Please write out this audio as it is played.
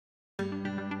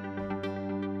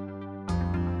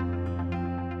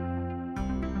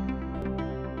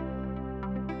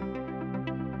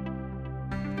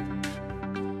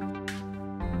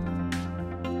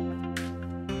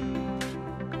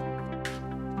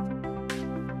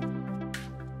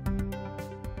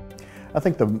I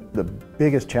think the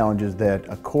biggest challenges that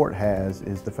a court has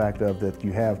is the fact of that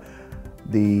you have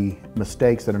the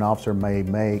mistakes that an officer may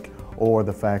make, or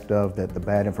the fact of that the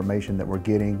bad information that we're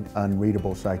getting,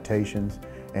 unreadable citations,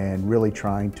 and really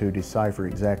trying to decipher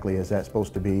exactly, is that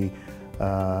supposed to be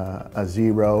a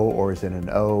 0 or is it an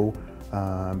O,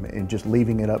 and just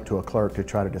leaving it up to a clerk to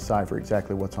try to decipher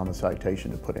exactly what's on the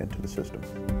citation to put into the system.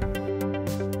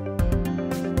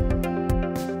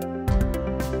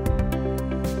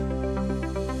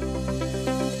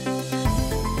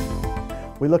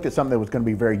 We looked at something that was going to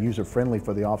be very user-friendly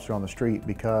for the officer on the street,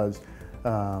 because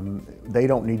they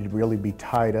don't need to really be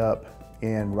tied up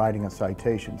in writing a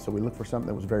citation. So we looked for something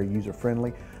that was very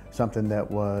user-friendly, something that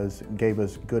gave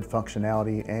us good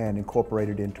functionality and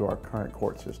incorporated into our current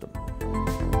court system.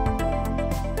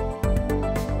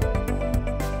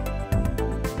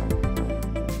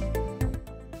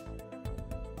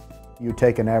 You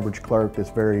take an average clerk that's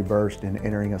very versed in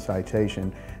entering a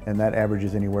citation, and that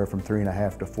averages anywhere from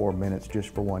 3.5 to 4 minutes just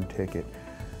for one ticket.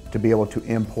 To be able to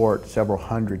import several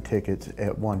hundred tickets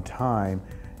at one time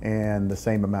and the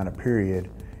same amount of period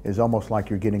is almost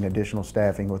like you're getting additional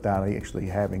staffing without actually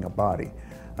having a body.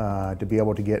 To be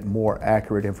able to get more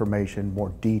accurate information,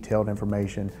 more detailed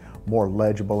information, more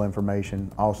legible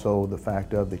information. Also the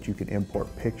fact of that you can import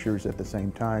pictures at the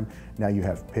same time. Now you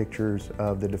have pictures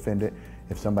of the defendant.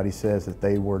 If somebody says that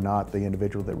they were not the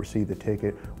individual that received the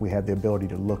ticket, we have the ability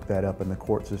to look that up in the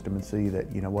court system and see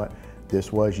that, you know what,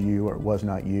 this was you or it was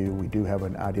not you. We do have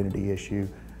an identity issue,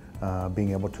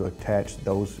 being able to attach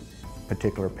those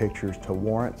particular pictures to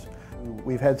warrants.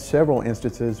 We've had several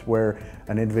instances where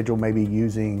an individual may be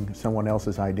using someone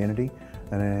else's identity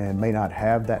and may not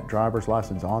have that driver's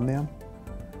license on them.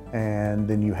 And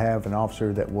then you have an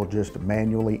officer that will just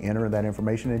manually enter that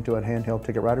information into a handheld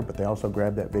ticket writer, but they also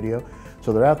grab that video.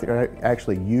 So they're out there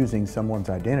actually using someone's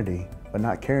identity, but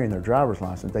not carrying their driver's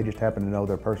license. They just happen to know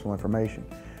their personal information.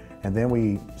 And then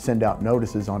we send out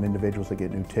notices on individuals that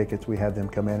get new tickets. We have them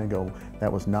come in and go,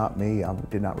 that was not me, I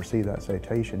did not receive that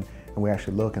citation. And we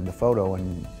actually look in the photo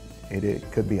and it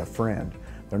could be a friend.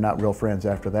 They're not real friends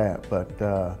after that,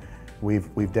 but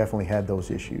we've definitely had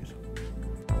those issues.